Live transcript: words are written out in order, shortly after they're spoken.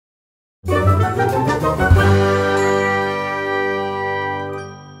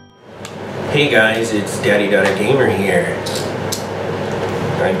Hey guys, it's Daddy Gamer here.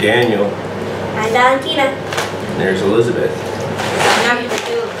 I'm Daniel. I'm Valentina. There's Elizabeth.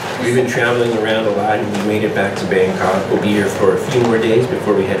 We've been traveling around a lot and we made it back to Bangkok. We'll be here for a few more days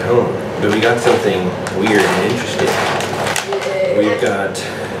before we head home. But we got something weird and interesting. We've got...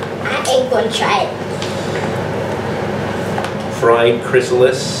 I ain't gonna try it. Fried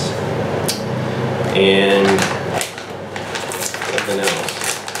chrysalis and something else.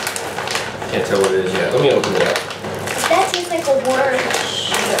 Can't tell what it is yet. Let me open it up. That tastes like a worm.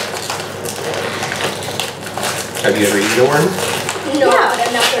 Have you ever eaten a worm? No, but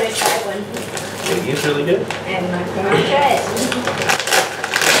I'm not going to try one. Maybe it's really good. I'm not going to try it.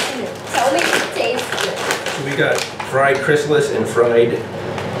 Tell me if it tastes good. So we got fried chrysalis and fried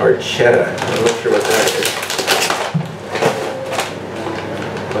archetta. I'm not sure what that is.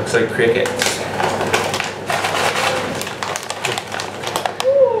 Looks like crickets.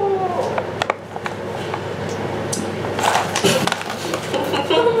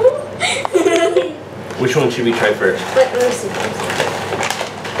 Which one should we try first? Let me see.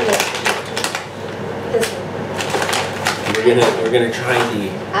 This one. We're gonna try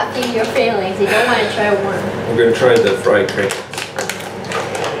the. After your feelings, you don't want to try one. We're gonna try the fried crickets.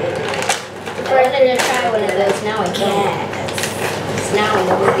 If I wanted to try one of those, now I can't. Because now I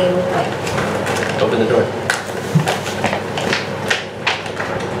know what they look like. Open the door.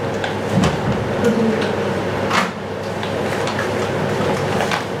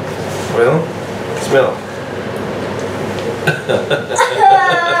 Well, smell.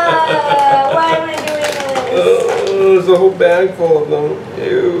 Why am I doing this? Oh, there's a whole bag full of them.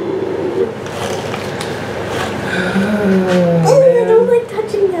 Ew. Oh, I don't like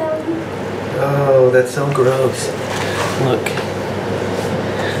touching them. Oh, that's so gross. Look.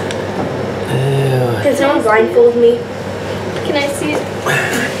 Ew. Can someone blindfold me? Can I see it?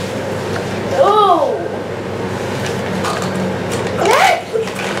 Oh!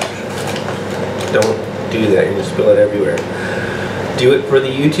 Don't do that. You're gonna spill it everywhere. Do it for the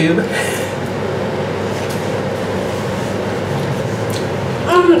YouTube.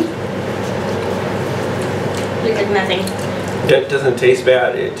 Looks like nothing. That doesn't taste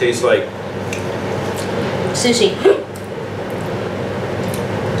bad. It tastes like Sushi.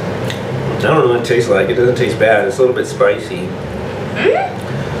 I don't know what it tastes like. It doesn't taste bad. It's a little bit spicy.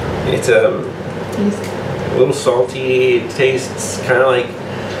 It's a little salty. It tastes kind of like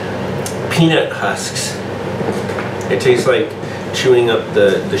peanut husks. It tastes like chewing up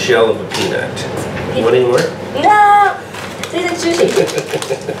the shell of a peanut. You want any more? No! It tastes like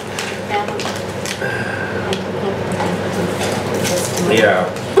sushi. Yeah.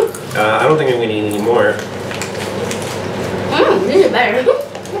 I don't think I'm going to eat any more. This is better.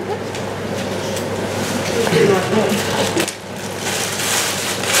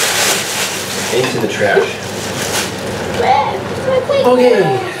 Into the trash. Okay.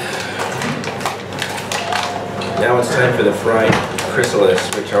 Now it's time for the fried chrysalis,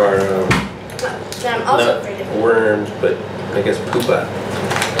 which are I'm also not afraid of worms, but I guess pupa.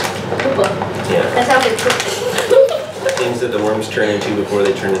 pupa. Yeah. That sounds like pupa. Things that the worms turn into before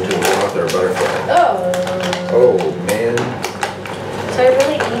they turn into a moth or a butterfly. Oh. Oh man. So I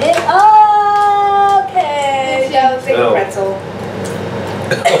really eat it? Oh, okay. That looks like a pretzel.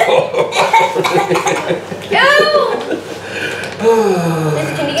 No!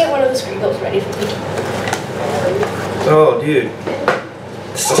 Listen, can you get one of the sprinkles ready for me? Oh, dude.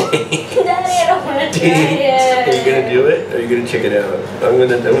 Daddy, I don't want to try it. Are you gonna do it? Or are you gonna check it out? I'm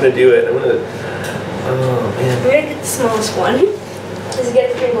gonna do it. Oh man. I'm gonna get the smallest one. Just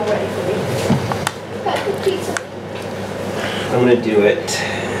get a sprinkle ready for me. Got the pizza. I'm gonna do it.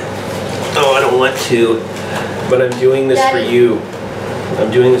 Oh, I don't want to, but I'm doing this for you.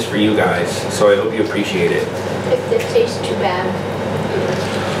 I'm doing this for you guys, so I hope you appreciate it. If this tastes too bad.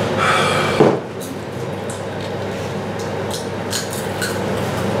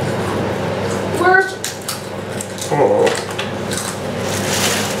 Worst. Oh.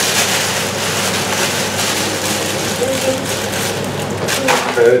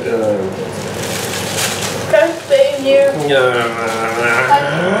 Can't spit in here. Yeah.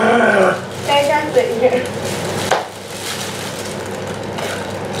 I can't spit in here.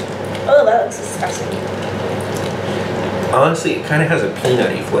 Oh, that looks disgusting. Honestly, it kind of has a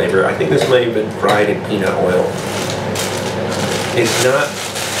peanutty flavor. I think this might have been fried in peanut oil. It's not,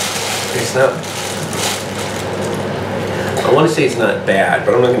 I want to say it's not bad,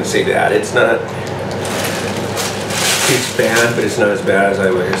 but I'm not going to say that. It's bad, but it's not as bad as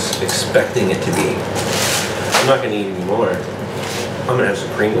I was expecting it to be. I'm not going to eat any more. I'm gonna have some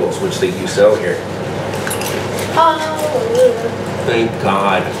Pringles, which they do sell here. Oh. Thank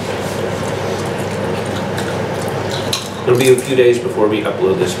God. It'll be a few days before we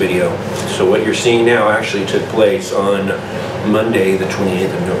upload this video. So what you're seeing now actually took place on Monday, the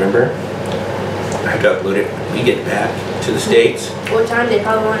 28th of November. I have to upload it. We get back to the States. What time? They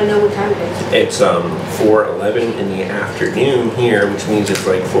probably want to know what time it is. It's 4:11 in the afternoon here, which means it's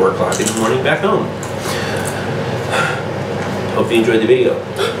like 4 o'clock in the morning back home. Hope you enjoyed the video.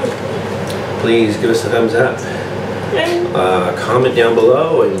 Please give us a thumbs up. Comment down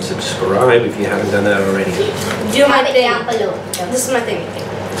below and subscribe if you haven't done that already. Do my thing down below. This is my thing.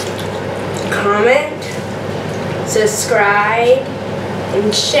 Comment, subscribe,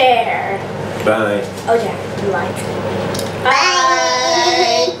 and share. Bye. Oh yeah, like.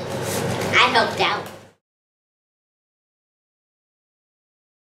 Bye. I helped out.